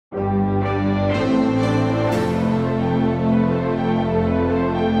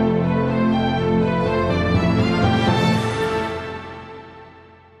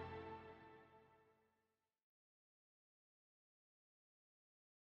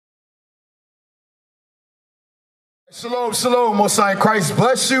Shalom, shalom, Most High Christ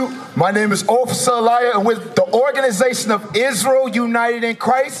bless you. My name is Officer Elijah, and with the Organization of Israel United in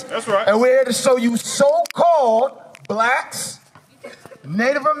Christ. That's right. And we're here to show you so-called blacks,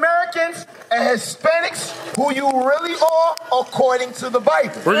 Native Americans, and Hispanics who you really are according to the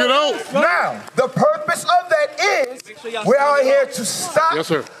Bible. Bring it out. Now, the purpose of that is we're out here to stop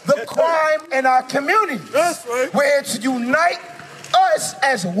the crime in our community. That's right. We're here to unite us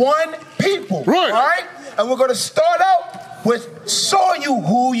as one people. Right. All right? And we're going to start out with showing you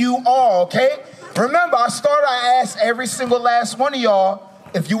who you are, okay? Remember, I asked every single last one of y'all,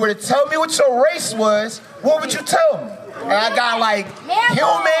 if you were to tell me what your race was, what would you tell me? And I got like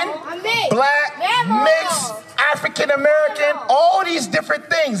human, black, mixed, African American, all these different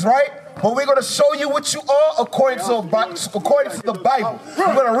things, right? But we're going to show you what you are according to the Bible.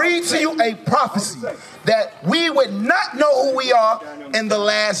 We're going to read to you a prophecy that we would not know who we are in the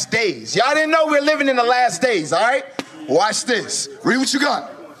last days. Y'all didn't know we're living in the last days, all right? Watch this. Read what you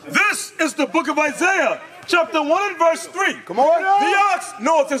got. This is the book of Isaiah, chapter 1 and verse 3. Come on. The ox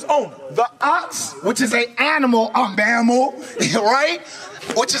knoweth his owner. The ox, which is an animal, right?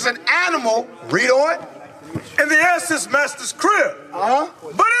 Which is an animal. Read on. And the ass his master's crib. But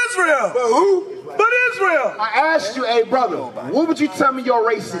Israel. But who? But Israel. I asked you, hey brother, what would you tell me your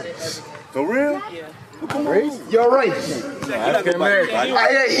race is? For real? Your race. African American.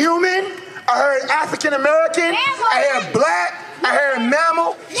 I heard human. I heard African American. I heard black. I heard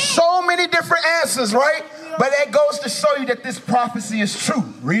mammal. So many different answers, right? But that goes to show you that this prophecy is true.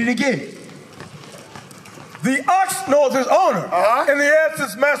 Read it again. The ox knows his owner, and the ass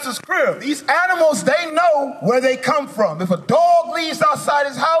his master's crib. These animals, they know where they come from. If a dog leaves outside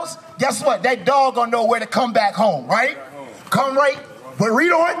his house, guess what? That dog gonna know where to come back home, right? Come right. But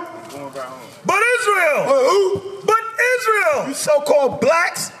read on. But Israel. Who? But Israel. You so-called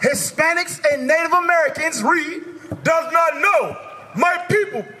blacks, Hispanics, and Native Americans, read. Does not know. My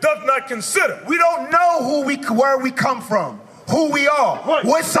people does not consider. We don't know where we come from. Who we are, right.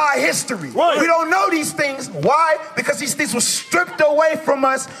 What's our history. Right. We don't know these things. Why? Because these things were stripped away from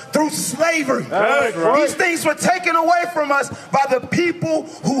us through slavery. Right. These things were taken away from us by the people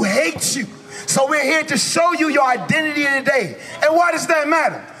who hate you. So we're here to show you your identity today. And why does that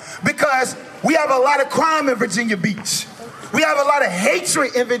matter? Because we have a lot of crime in Virginia Beach. We have a lot of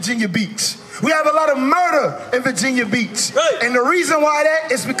hatred in Virginia Beach. We have a lot of murder in Virginia Beach. Right. And the reason why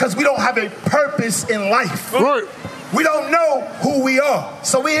that is because we don't have a purpose in life. Right. We don't know who we are.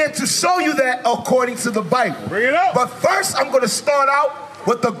 So we're here to show you that according to the Bible. Bring it out. But first, I'm going to start out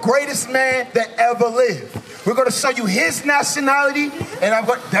with the greatest man that ever lived. We're going to show you his nationality. And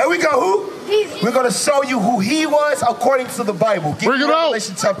there we go. Who? We're going to show you who he was according to the Bible. Bring it out.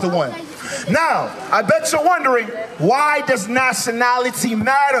 Revelation chapter 1. Now, I bet you're wondering, why does nationality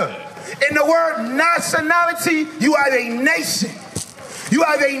matter? In the word nationality, you have a nation. You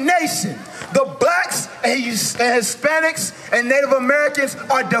have a nation. The blacks and Hispanics and Native Americans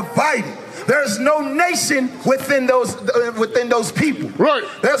are divided. There's no nation within those people. Right.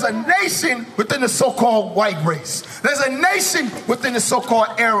 There's a nation within the so-called white race. There's a nation within the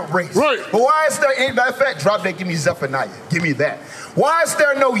so-called Arab race. Right. But why is there any, matter of fact, drop that, give me Zephaniah. Give me that. Why is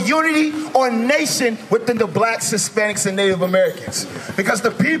there no unity or nation within the blacks, Hispanics, and Native Americans? Because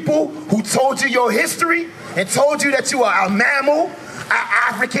the people who told you your history and told you that you are a mammal, an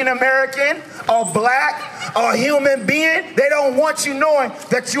African American, a black, a human being, they don't want you knowing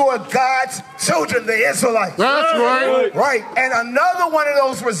that you are God's children, the Israelites. That's right. Right. And another one of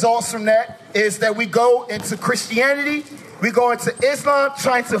those results from that is that we go into Christianity, we go into Islam,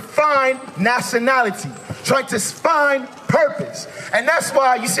 trying to find nationality, trying to find purpose. And that's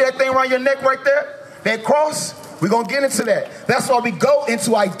why you see that thing around your neck right there, that cross. We're going to get into that. That's why we go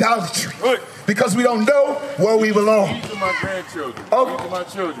into idolatry. Right. Because we don't know where we belong. These are my grandchildren. Oh. These are my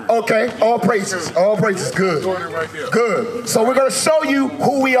children. Okay, all praises. All praises. Good. Right there. Good. So we're going to show you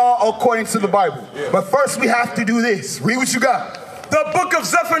who we are according to the Bible. Yeah. But first we have to do this. Read what you got. The book of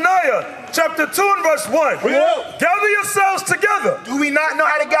Zephaniah, chapter 2 and verse 1. Yeah. Gather yourselves together. Do we not know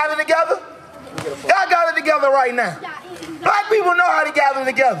how to gather together? Y'all gather together right now. Black people know how to gather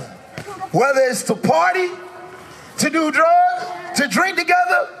together. Whether it's to party, to do drugs, to drink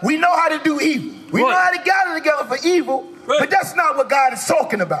together, we know how to do evil. We know how to gather together for evil, but that's not what God is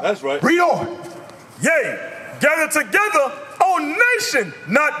talking about. That's right. Read on. Yea, gather together, O nation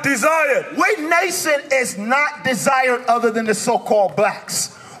not desired. What nation is not desired other than the so-called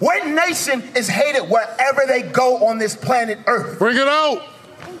blacks? What nation is hated wherever they go on this planet Earth? Bring it out.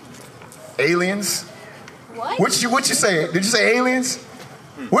 Aliens. What you say? Did you say aliens?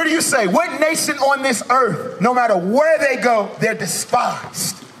 Where do you say? What nation on this earth, no matter where they go, they're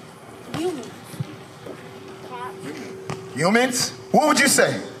despised? Humans? What would you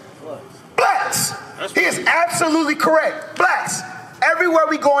say? Blacks. He is absolutely correct. Blacks. Everywhere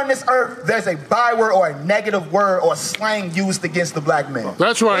we go on this earth, there's a byword or a negative word or slang used against the black man.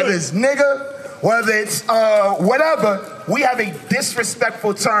 That's right. Whether it's nigga, whether it's whatever, we have a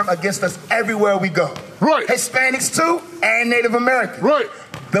disrespectful term against us everywhere we go. Right. Hispanics too, and Native Americans. Right.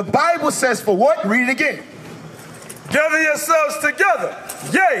 The Bible says for what? Read it again. Gather yourselves together.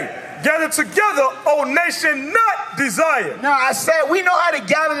 Yea, gather together, O nation not desired. Now I said we know how to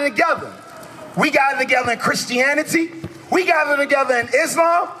gather together. We gather together in Christianity. We gather together in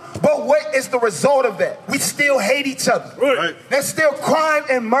Islam. But what is the result of that? We still hate each other. Right. There's still crime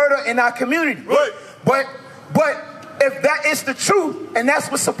and murder in our community. Right. But if that is the truth, and that's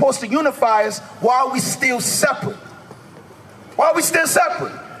what's supposed to unify us, why are we still separate? Why are we still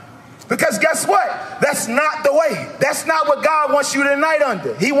separate? Because guess what? That's not the way. That's not what God wants you to unite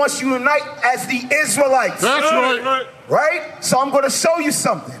under. He wants you to unite as the Israelites. That's right. Right? So I'm going to show you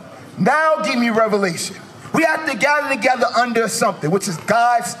something. Now give me revelation. We have to gather together under something, which is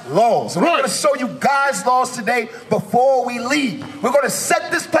God's laws. And we're going to show you God's laws today before we leave. We're going to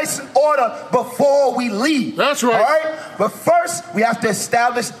set this place in order before we leave. That's right. All right? But first, we have to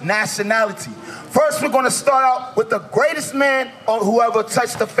establish nationality. First, we're going to start out with the greatest man who ever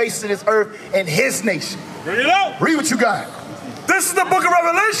touched the face of this earth in his nation. Read it out. Read what you got. This is the book of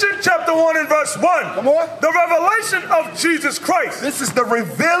Revelation, chapter 1 and verse 1. Come on. The revelation of Jesus Christ. This is the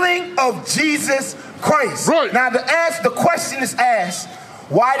revealing of Jesus Christ. Right. Now, the question is asked,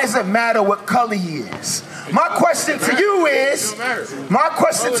 why does it matter what color he is? My question to you is,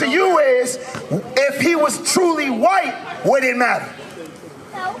 if he was truly white, would it matter?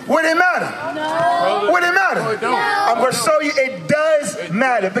 Would it matter? No. Would it matter? No, it don't. I'm going to show you it does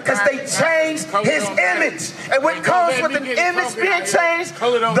matter because they changed his image. And what comes with an image being changed?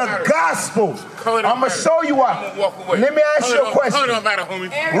 The gospel. I'm going to show you why. Let me ask you a question.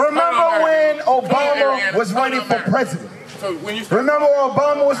 Remember when Obama was running for president? Remember when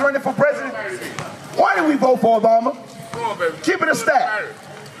Obama was running for president? Why did we vote for Obama? Keep it a stat.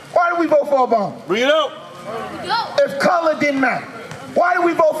 Why did we vote for Obama? Bring it up. If color didn't matter. Why did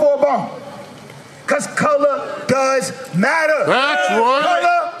we vote for Obama? Because color does matter. That's right.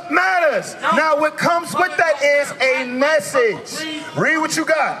 Color matters. Now what comes with that is a message. Read what you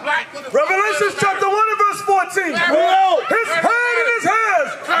got. Revelation chapter 1 and verse 14. His head and his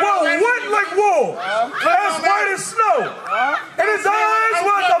hands were white like wool, as white as snow, and his eyes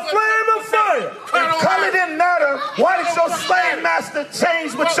were like a flame of fire. If color didn't matter, why did your slave master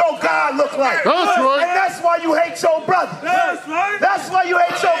change what your God looked like? That's right. And that's why you hate your brother. That's right. That's why you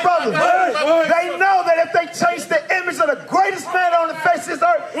hate your brother. They know that if they change the image of the greatest man on the face of this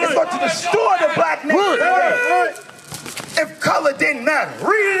earth, it's going to destroy the black nation. If color didn't matter,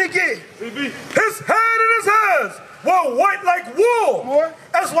 read it again. His head and his hands were white like wool,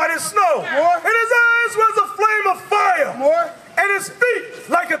 as white as snow, and his eyes was a flame of fire, and his feet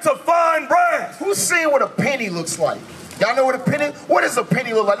like a fine brass. Who's seeing what a penny looks like? Y'all know what a penny? What does a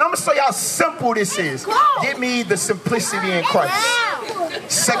penny look like? Now, I'm gonna show you how simple this is. Give me the simplicity in Christ.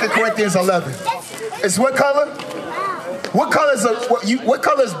 2 Corinthians 11. It's what color? What color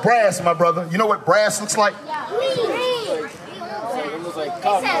is brass, my brother? You know what brass looks like?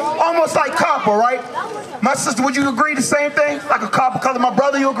 Almost like copper, right? My sister, would you agree the same thing? Like a copper color. My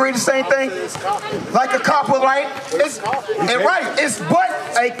brother, you agree the same thing? Like a copper, right? But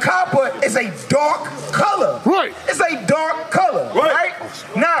a copper is a dark color. Right. It's a dark color, right?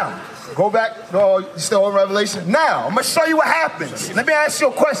 Now, go back. No, you still in Revelation? Now, I'm going to show you what happens. Let me ask you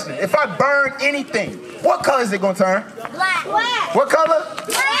a question. If I burn anything, what color is it going to turn? Black. What color?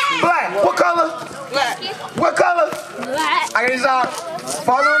 Black. What color? Black. What color? Black. I need y'all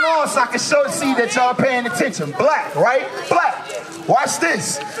following on so I can see that y'all paying attention. Black, right? Black. Watch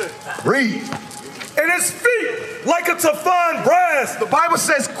this. Read. And his feet like unto fine brass. The Bible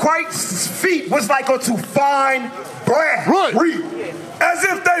says Christ's feet was like unto fine brass. Right. Read. As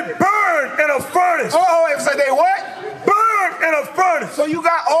if they burn in a furnace. Oh, so they what? Burn in a furnace. So you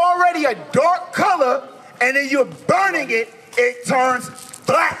got already a dark color, and then you're burning it, it turns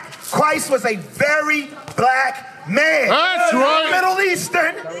black. Christ was a very black man. That's right. Middle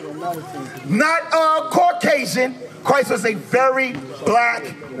Eastern, not Caucasian. Christ was a very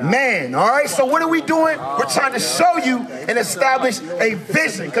black man. All right, so what are we doing? We're trying to show you and establish a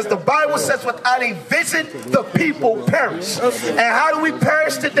vision, because the Bible says without a vision, the people perish. And how do we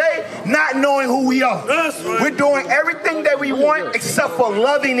perish today? Not not knowing who we are. That's right. We're doing everything that we want except for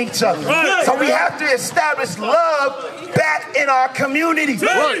loving each other. Right. So we have to establish love back in our communities.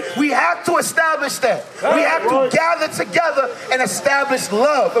 Right. We have to establish that. We have to gather together and establish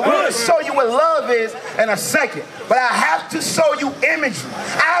love. And we're going to show you what love is in a second. But I have to show you imagery.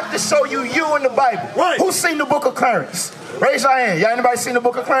 I have to show you in the Bible. Right. Who's seen the book of Clarence? Raise your hand. Y'all anybody seen the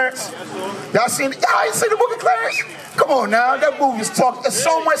book of Clarence? Y'all ain't seen the book of Clarence? Come on now, that movie's talking. There's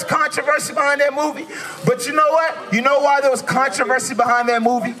so much controversy behind that movie. But you know what? You know why there was controversy behind that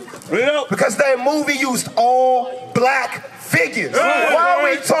movie? Because that movie used all black figures. Why are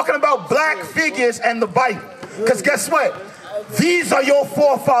we talking about black figures and the Bible? Because guess what? These are your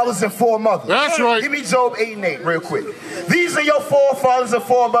forefathers and foremothers. That's right. Give me Job 8 and 8 real quick. These are your forefathers and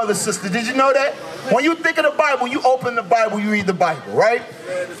foremothers, sister. Did you know that? When you think of the Bible, you open the Bible, you read the Bible, right?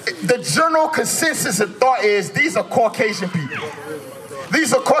 The general consensus of thought is these are Caucasian people.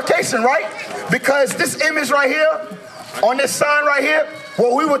 These are Caucasian, right? Because this image right here, on this sign right here,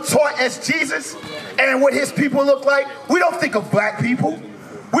 what we were taught as Jesus and what his people look like, we don't think of black people.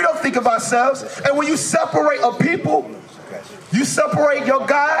 We don't think of ourselves. And when you separate a people, you separate your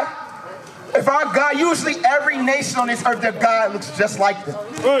God. If our God, usually every nation on this earth, their God looks just like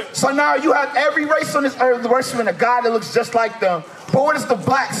them. So now you have every race on this earth worshiping a God that looks just like them. But what does the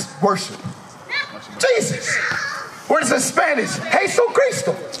blacks worship? Jesus. What is the Spanish?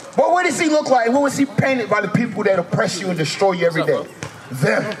 Jesucristo. But what does he look like? What was he painted by the people that oppress you and destroy you every day?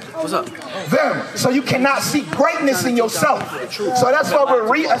 Them. What's up? Them. So you cannot see greatness in yourself. So that's why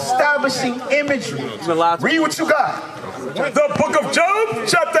we're re-establishing imagery. Read what you got. The book of Job,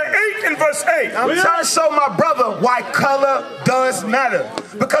 chapter 8 and verse 8. I'm trying to show my brother why color does matter.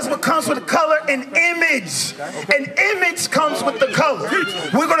 Because what comes with color? An image. An image comes with the color.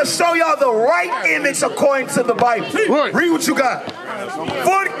 We're going to show y'all the right image according to the Bible. Read what you got.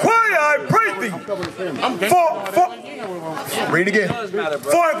 For inquire, I pray thee. Read again.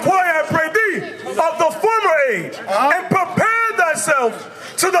 For inquire, I pray thee, of the former age, and prepare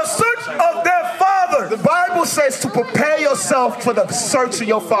thyself to the search of their fathers. The Bible says to prepare yourself for the search of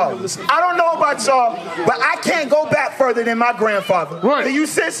your fathers. I don't know about y'all, but I can't go back further than my grandfather. Right. Can you,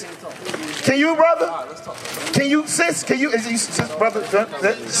 sis? Can you, brother? Can you, sis? Can you, is you, sis, brother,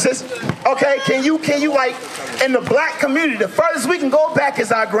 sis? Okay, can you, like, in the black community, the furthest we can go back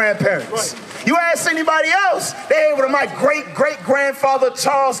is our grandparents. You ask anybody else, they able to, my great-great-grandfather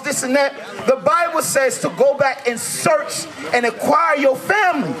Charles, this and that. The Bible says to go back and search and acquire your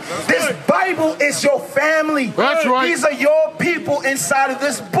family. This Bible is your family. That's right. These are your people inside of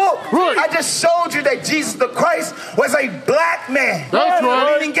this book. Right. I just showed you that Jesus the Christ was a black man. That's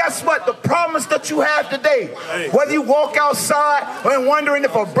right. And guess what? The promise that you have today, whether you walk outside and wondering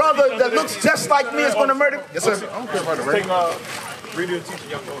if a brother that looks just like me is going to murder you. Yes, sir. I don't care about the race. Read it and teach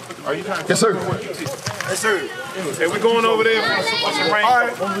it. Are you trying to? Yes, sir. Yes, sir. Hey, we going over there for some rain. All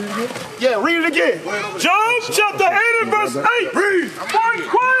right. Yeah, read it again. Job chapter 8 and verse 8. Read. For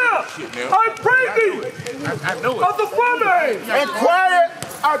inquire, I pray thee, of the former age. Inquire,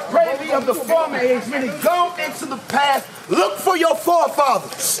 I pray thee of the former age, meaning go into the past, look for your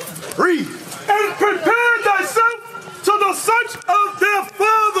forefathers. Read. And prepare thyself to the search of their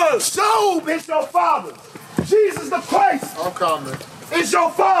fathers. Job is your father. Jesus the Christ is your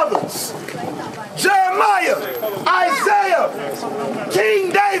fathers. Jeremiah, Isaiah,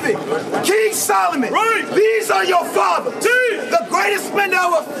 King David, King Solomon. Right. These are your fathers. The greatest men that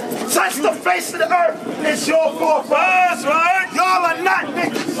ever touched the face of the earth is your forefathers. That's right. Y'all are not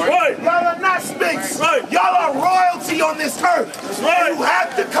niggas. Right. Y'all are not spinks. Right. Y'all are royalty on this earth. That's right. And you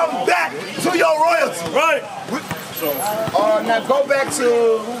have to come back to your royalty. Right. Now go back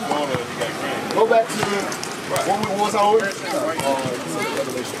to what was our order?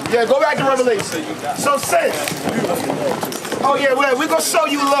 Yeah, go back to Revelation. So sis. Oh yeah, we're gonna show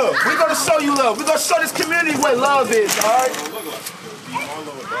you love. We're gonna show you love. We're gonna show this community what love is, alright?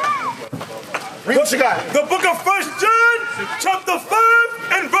 Read what you got. The book of 1 John, chapter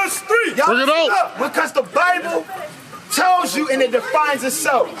 5 and verse 3. Y'all Bring it out. because the Bible tells you and it defines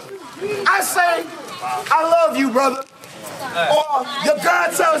itself. I say, I love you, brother. Or your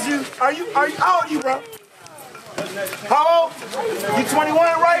God tells you, how old are you, bro? How old? You 21,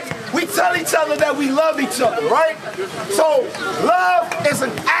 right? We tell each other that we love each other, right? So love is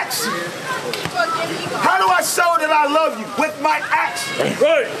an action. How do I show that I love you? With my action.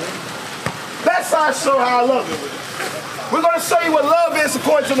 Right. That's how I show how I love you. We're going to show you what love is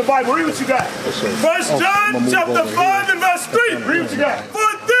according to the Bible. Read what you got. 1 John chapter 5 and verse 3. Read what you got.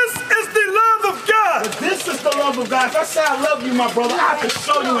 For this is the love of God. This is the love of God. If I say I love you, my brother, I have to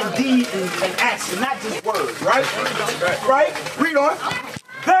show you in deed and action, not just words, right? Right? Read on.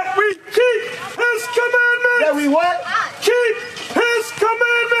 That we keep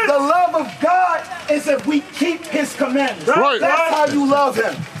if we keep his commandments. Right. That's how you love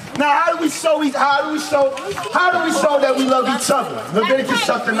him. Now, how do we show that we love each other? Leviticus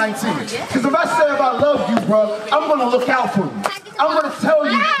chapter 19. Because if I say if I love you, bro, I'm going to look out for you. I'm going to tell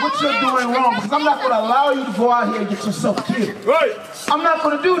you what you're doing wrong, because I'm not going to allow you to go out here and get yourself killed. Right. I'm not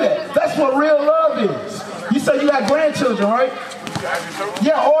going to do that. That's what real love is. You say you got grandchildren, right?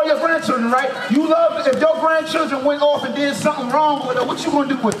 Yeah, all your grandchildren, right? You love, if your grandchildren went off and did something wrong with them, what you going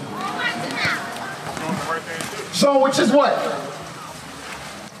to do with them? So, which is what?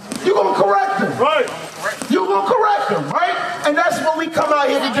 You're going to correct them. Right. You're going to correct them, right? And that's what we come out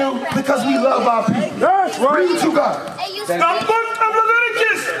here to do, because we love our people. That's right. Read what you got. The book of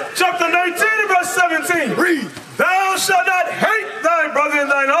Leviticus, chapter 19 and verse 17. Read. Thou shalt not hate thy brother in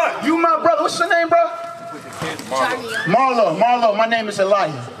thine heart. You my brother. What's your name, bro? Marlo. Marlo. My name is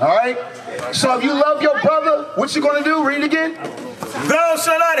Elijah. All right? So if you love your brother, what you going to do? Read it again. Thou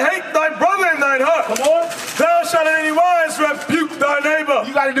shalt not hate thy brother in thine heart. Come on. Thou shalt in any wise rebuke thy neighbor.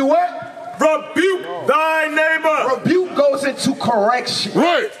 You got to do what? Rebuke thy neighbor. Rebuke goes into correction.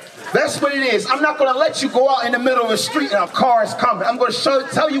 Right. That's what it is. I'm not going to let you go out in the middle of the street and a car is coming. I'm going to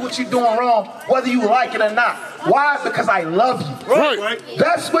tell you what you're doing wrong, whether you like it or not. Why? Because I love you. Right.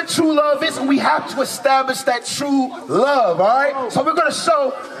 That's what true love is, and we have to establish that true love, all right? So we're going to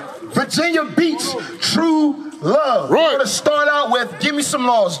show Virginia Beach true love. Right. We're going to start out with, give me some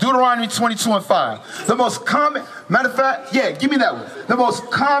laws, Deuteronomy 22 and 5. The most common, matter of fact, yeah, give me that one. The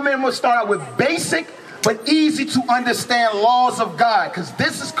most common, we'll start out with basic but easy to understand laws of God, because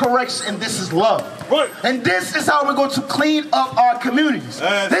this is correction and this is love. Right. And this is how we're going to clean up our communities.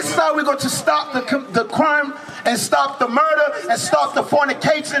 This is how we're going to stop the crime and stop the murder and stop the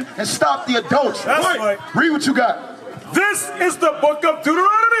fornication and stop the adultery. That's right. Read what you got. This is the book of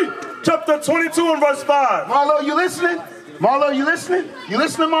Deuteronomy, chapter 22 and verse 5. Marlo, you listening? Marlo, you listening? You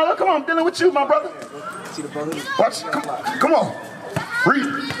listening, Marlo? Come on, I'm dealing with you, my brother. Watch. Come on. Read.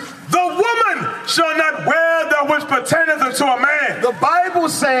 The woman shall not wear that which pertaineth unto a man. The Bible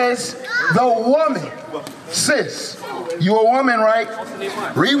says the woman. Sis, you a woman, right?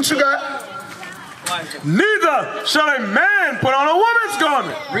 Read what you got. Neither shall a man put on a woman's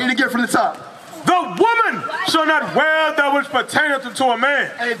garment. Read it again from the top. The woman shall not wear that which pertaineth unto a man.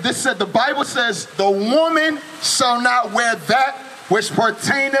 Hey, this said the Bible says the woman shall not wear that which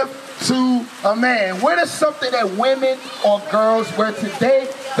pertaineth to a man. What is something that women or girls wear today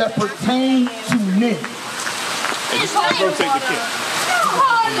that pertain to men? Hey, just go take the kid.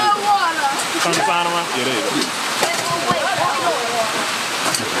 Turn the sign around? Yeah, there you go.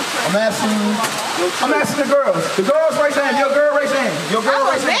 I'm asking the girls. The girls raise their hand. Your girl raise their hand. Your girl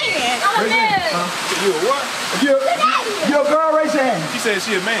raise their hand. I'm a man. You a what? Your girl raise their hand. She said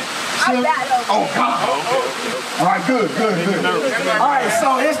she a man. Oh, God. All right, good. All right,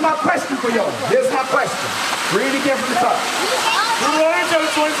 so here's my question for y'all. Here's my question. Read it again from the top. Deuteronomy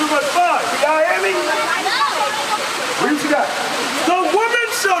chapter 22 verse 5. Y'all hear me? Read what you got. The woman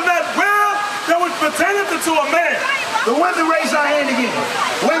shall not wear that which pertaineth unto a man. The women raise their hand again.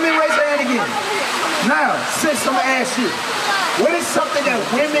 Women raise their hand again. Now, sis, I'm going to ask you. What is something that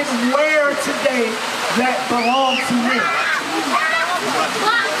women wear today that belongs to men?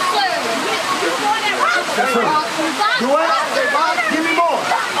 That's right. Do what? Give me more.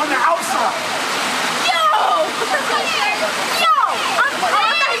 On the outside. Yo! I'm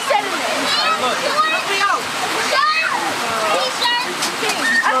not sending it.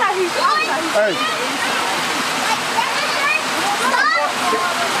 Hey.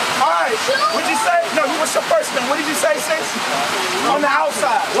 All right. What'd you say? No, what's your first name? What did you say, sis? On the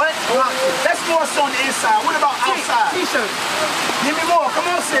outside. What? That's more so on the inside. What about outside? T-shirt. Give me more. Come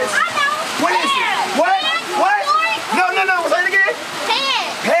on, sis. What is it? What? No. Say it again.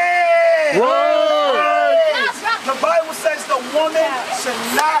 Head. The Bible says the woman should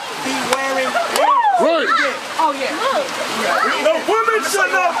not be wearing hair. Right. Oh, yeah. The woman shall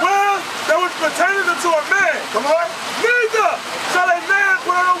not wear that which pertaineth unto a man. Come on. Neither shall a man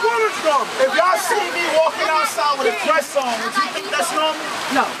put on a woman's garment. If y'all see me walking outside with a dress on, would you think that's normal?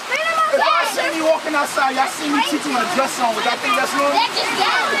 No. If y'all see me walking outside, y'all see me teaching with a dress on, would y'all think that's normal?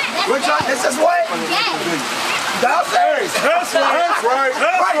 This is what? Downstairs. That's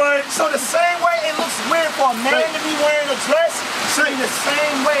right. So the same way it looks weird for a man to be wearing a dress, should be the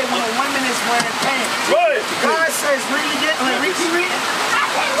same way when a woman is wearing pants. Right. God says, read it again. Read it.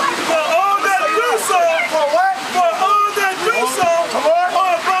 For all that do so. For what? For all that do so. Come on.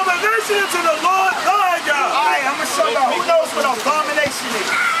 Are abomination to the Lord thy God. All right, I'm going to show y'all. Who knows what abomination is?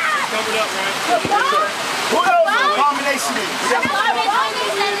 Cover it up, man. Who knows what abomination is?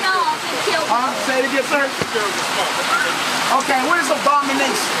 Say it again, sir. Okay, what is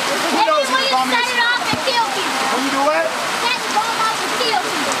abomination? Who knows what abomination is? kill people. When you do what? Set the bomb off to kill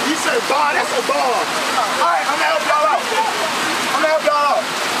people. You said bar, that's a bar. All right, I'm gonna help y'all out.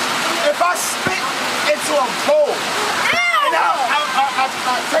 If I spit into a bowl, and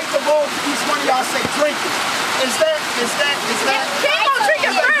I take the bowl to each one of y'all and say drink it. Is that? Drink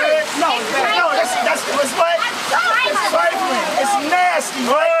it first. No, that's what's what? It's trifling. It's nasty,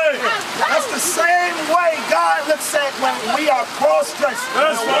 right? That's the same way God looks at when we are cross-dressed.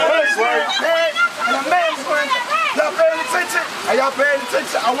 That's right. And a man's wearing. Y'all paying attention? Are y'all paying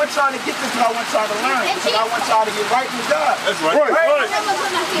attention? I want y'all to get this, but I want y'all to learn. Because I want y'all to get right with God. That's right.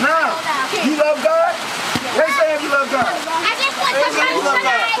 Now, you love God? Raise your hand if you love God. I just want Raise your hand if you love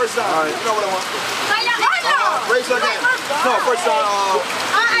God. to First time. All right. You know what I want. Raise your hand. No, first time.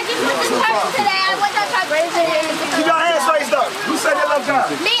 I just went to church today. I went to church. Raise your hand. Keep your hands raised up. Who said they love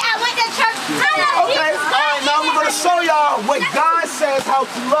God? Me, I went to church. Okay, all right, now we're going to show y'all what God says how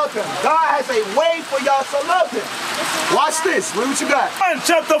to love him. God has a way for y'all to love him. Watch this. What you got?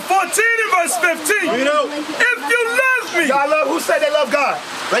 Chapter 14 and verse 15. You know, If you love me. y'all love, who said they love God?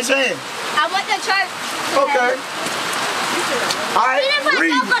 Raise your hand. I went to church. Okay. All right, Even if I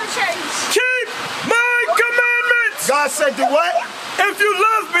read. don't go to church. Keep my commandments. God said do what? If you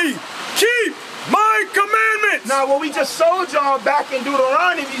love me, keep my commandments. Now, what we just showed y'all back in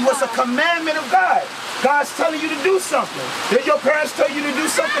Deuteronomy was a commandment of God. God's telling you to do something. Did your parents tell you to do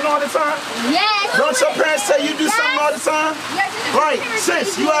something all the time? Yes. Don't your parents tell you to do something all the time? Yes. Right.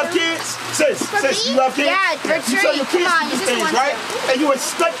 Sis, you have kids? Sis, you have kids? Yeah, You tell your kids to do things, right? And you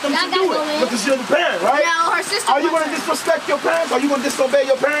expect them to do it because you're the parent, right? No, her sister. Are you going to disrespect your parents? Are you going to disobey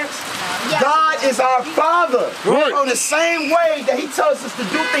your parents? Yeah. God is our Father. Right. So the same way that he tells us to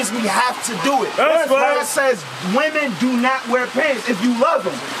do things, we have to do it. That's right. God says women do not wear pants if you love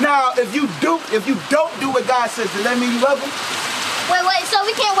them. Now, if you don't do what God says, does that mean you love them? Wait, so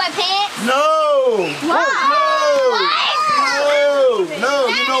we can't wear pants? No. What?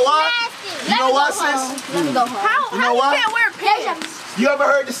 No. You know why? You know why, sis? Let me go home. You know why? can't wear pants? You ever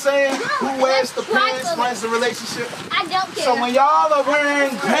heard the saying, who wears the pants runs the relationship? I don't care. So when y'all are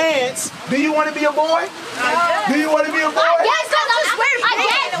wearing pants, do you want to be a boy? Do you want to be a boy? Yes, I just wear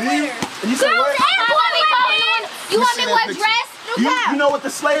pants. You said what? You want me to wear dress? You know what the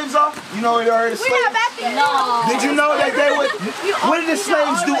slaves are? You know what you heard of slaves? No. Did you know that they would? What did the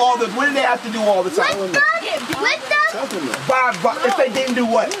slaves do all the? What did they have to do all the time? If they didn't do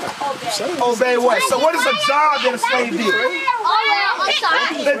what? Obey what? So what is a job that a slave did?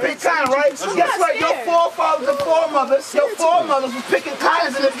 They picked cotton, right? Guess what? Your forefathers and foremothers was picking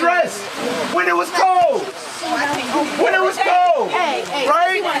cottons in a dress when it was cold. When it was cold,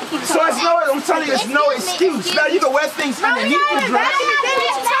 right? So I'm telling you, it's no excuse. Now you can wear things underneath your dress,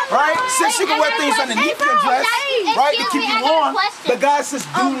 right? Since you can wear things underneath your dress, right, to keep you warm. But God says,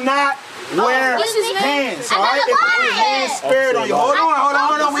 do not wear pants, all right? If you put hand spirit on you, hold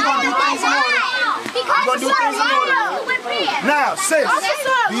on. We're gonna do things in order. We're gonna do things in order. Now, sis,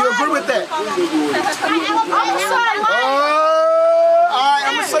 do you agree with that? Alright,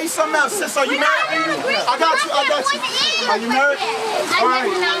 I'm gonna say something else. Sis, are you married? I got you. Are you married? Alright.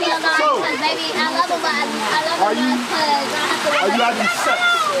 So, are you having sex?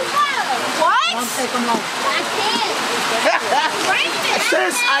 What? I can't.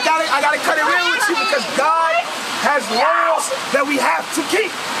 Sis, I gotta cut it real with you because God has laws that we have to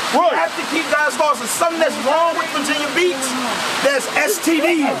keep. We have to keep God's laws. And something that's wrong with Virginia Beach, there's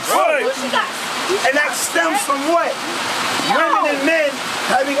STDs. Right. And that stems from what? Women and men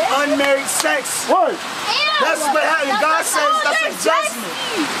having unmarried sex. Right. That's what happened. God says that's a judgment.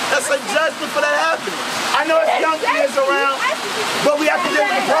 That's a judgment for that happening. I know it's young kids around, but we have to deal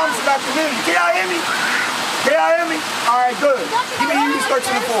with the problems in our community. Can y'all hear me? Can y'all hear me? All right, good. Give me Hebrews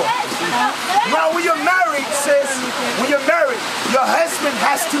 13 and 4. Now, when you're married, sis, your husband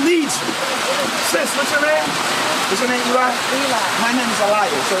has to lead you. Sis, what's your name? What's your name, Eli? My name is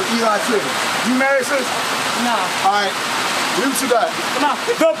Elias, so Eli too. You married, sis? No. All right. Read what you got.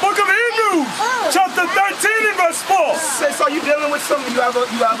 The book of Hebrews, chapter 13 and verse 4. Sis, are you dealing with something? You have a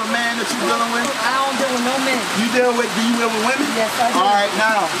man that you're dealing with? I don't deal with no men. Do you deal with women? Yes, I do. All right,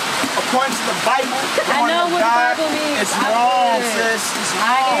 now, according to the Bible, I know what the Bible means. It's I'm wrong, good. sis. It's I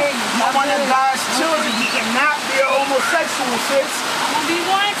wrong. hear you. You're I'm one of good. God's children. You cannot be a homosexual, sis. I'm gonna be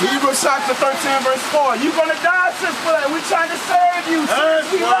one. Hebrews chapter 13, verse 4. You're going to die, sis, for that. We're trying to save you,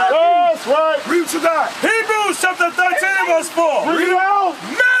 sis. We love you. That's right. Read what you got. Hebrews chapter 13 and verse 4. Read it out.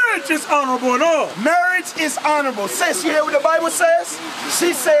 Marriage is honorable in all. Marriage is honorable. Sis, you hear what the Bible says?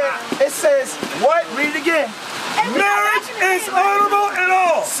 She said, it says, what? Read it again. Marriage is honorable in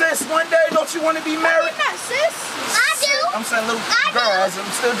all. Sis, one day, don't you want to be married? Not sis. I do. I'm saying little girl, as I'm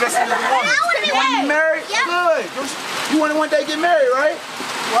still dressing as a woman. You want to be married? Yeah. Good. You want to one day get married, right?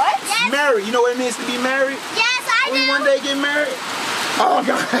 What? Yes. Married. You know what it means to be married? Yes, I do. You one day get married? Oh,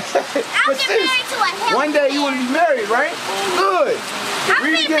 God. I'll get married to a healthy One day you want to be married, right? Good. I'll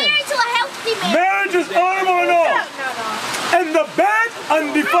get married to a healthy man. Marriage is armor and all. And the bed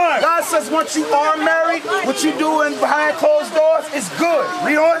undefiled. God says once you are married, what you doing behind closed doors is good.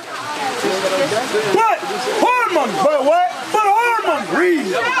 Read on. But whoremonger. But what? But whoremonger.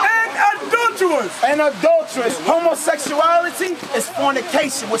 Read. And adulterers. And adulteress. Homosexuality is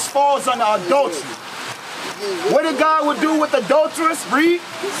fornication, which falls under adultery. What did God would do with adulterers? Read.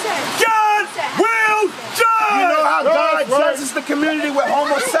 God will judge. You know how God judges the community with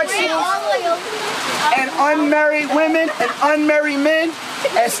homosexuals and unmarried women and unmarried men?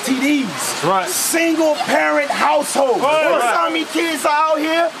 STDs. Right. Single parent household. Right. You know how many kids are out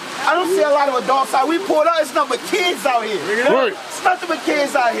here? I don't see a lot of adults out. We pulled out, it's nothing but kids out here. Right. It's nothing but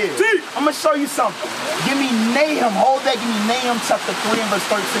kids out here. I'm going to show you something. Give me Nahum. Hold that. Give me Nahum chapter 3 and verse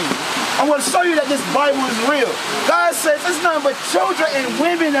 13. I'm going to show you that this Bible is real. God says it's nothing but children and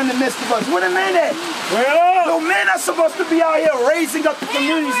women in the midst of us. Where the men at? The men are supposed to be out here raising up the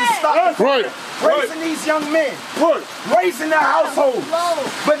communities and stuff. Right. Raising these young men. Raising their households.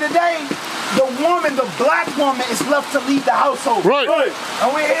 But today, the woman, the black woman, is left to lead the household. Right. And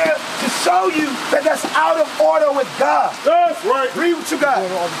we're here to show you that that's out of order with God. That's right. Read what you got.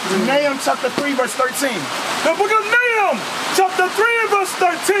 Nahum chapter 3, verse 13. The book of Nahum, chapter 3 and verse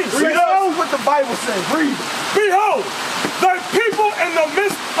 13. Read what the Bible says. Read. Behold, thy people in the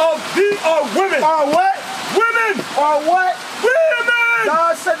midst of thee are women. Are what? Women. Are what? Women.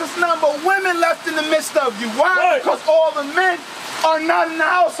 God said there's none but women left in the midst of you. Why? Right. Because all the men are not in the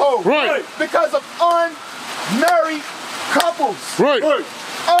household. Right. Because of unmarried couples. Right.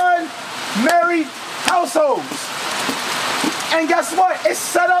 Unmarried households. And guess what? It's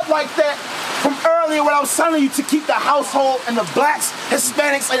set up like that from earlier when I was telling you to keep the household and the blacks,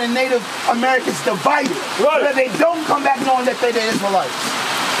 Hispanics, and the Native Americans divided. Right. So that they don't come back knowing that they're the Israelites.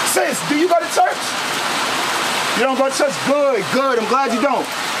 Sis, do you go to church? You don't go to church? Good, good. I'm glad you don't.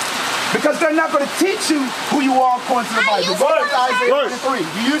 Because they're not going to teach you who you are according to the Bible. Go to Isaiah 23.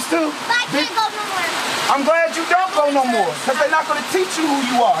 You used to? But I can't go no more. I'm glad you don't go no more. Because they're not going to teach you who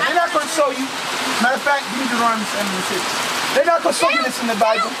you are. They're not going to show you. Matter of fact, you need to run and 6. They're not going to show you this in the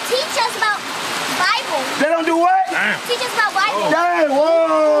Bible. They don't teach us about Bible. They don't do what? Teach us about Bible. Dang,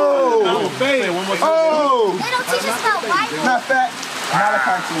 whoa. Oh. They don't teach us about Bible. Matter of fact,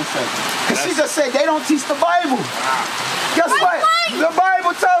 Malachi 2:7. Because she just said they don't teach the Bible. Guess what? The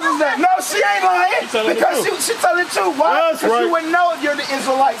Bible tells us that. No, she ain't lying. Because she telling the truth. Why? Because you wouldn't know if you're the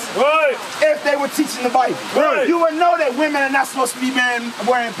Israelites if they were teaching the Bible. You would know that women are not supposed to be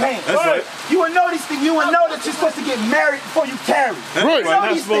wearing pants. You would know these things. You would know that you're supposed to get married before you carry. You're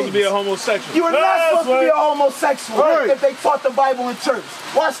not supposed to be a homosexual. You are not supposed to be a homosexual if they taught the Bible in church.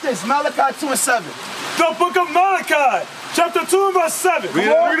 Watch this. Malachi 2:7. The book of Malachi, chapter 2 and verse 7. Come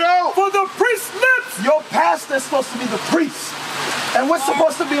on. For the priest's lips. Your pastor is supposed to be the priest. And what's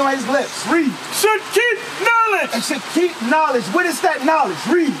supposed to be on his lips? Read. Should keep knowledge. And should keep knowledge. What is that knowledge?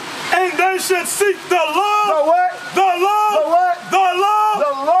 Read. And they should seek the law. The what? The law. The what? The law.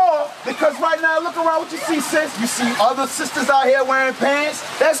 The law. Because right now, look around what you see, sis. You see other sisters out here wearing pants.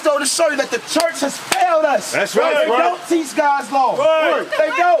 That's though to show you that the church has failed us. That's right. They don't teach God's law. Right.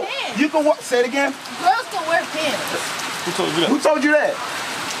 They don't. You can say it again. Girls can wear pants. Who told you that? Who told you that?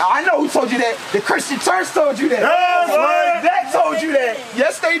 I know who told you that. The Christian church told you that. That's right. That told you that.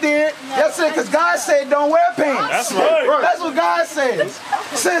 Yes, they did. Yes, sir. Because God said don't wear pants. That's right. That's what God says.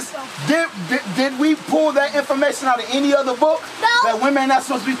 Sis, did we pull that information out of any other book? No. That women are not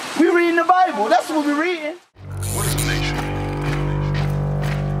supposed to be. We reading the Bible. That's what we're reading. What is a nation?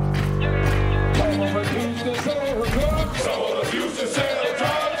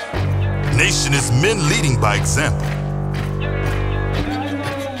 Nation is men leading by example.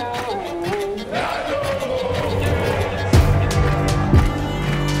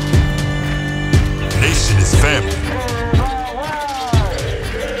 Nation is family.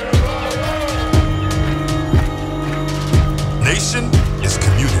 Nation is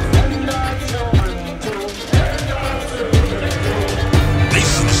community.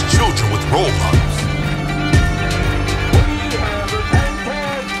 Nation is children with role models.